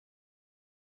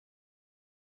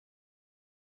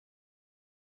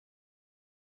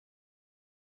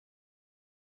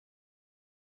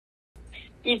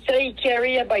He said he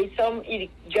carried he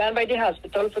gone by the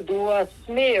hospital to do a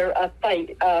smear,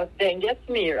 a dengue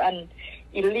smear, and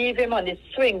he leave him on the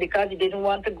swing because he didn't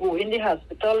want to go in the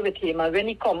hospital with him. And when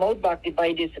he come out back, the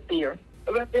body disappear.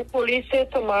 Well, the police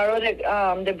said tomorrow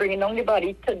they're bringing down the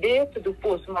body today to do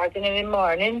postmortem in the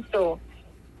morning. So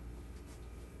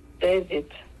there's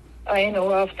it. I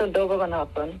know after that what's going to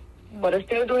happen. But I'm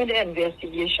still doing the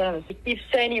investigation. He keeps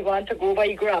saying he wants to go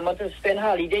by grandma to spend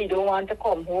holiday. He don't want to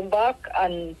come home back.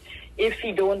 And if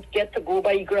he don't get to go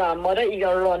by grandmother, he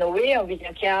going to run away and we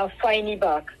can't find him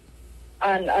back.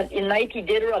 And in night he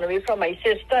did run away from my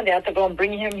sister and they had to go and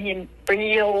bring him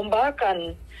home back.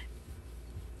 And,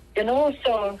 you know,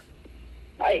 so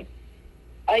I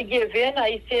give in.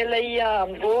 I say,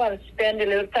 go and spend a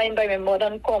little time by my mother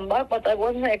and come back. But I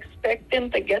wasn't expecting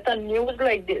to get a news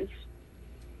like this.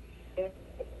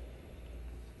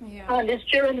 Yeah. And this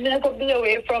children never be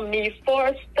away from me.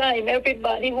 First time,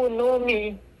 everybody who know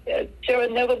me,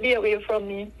 children never be away from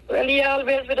me. Well, he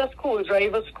always with a school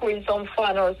driver, school some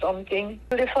fun or something.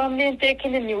 The family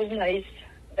taking the news nice.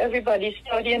 Everybody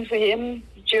studying for him,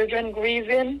 children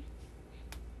grieving.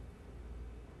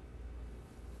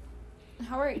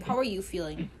 How are you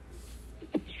feeling?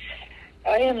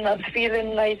 I am not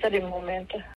feeling nice at the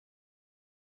moment.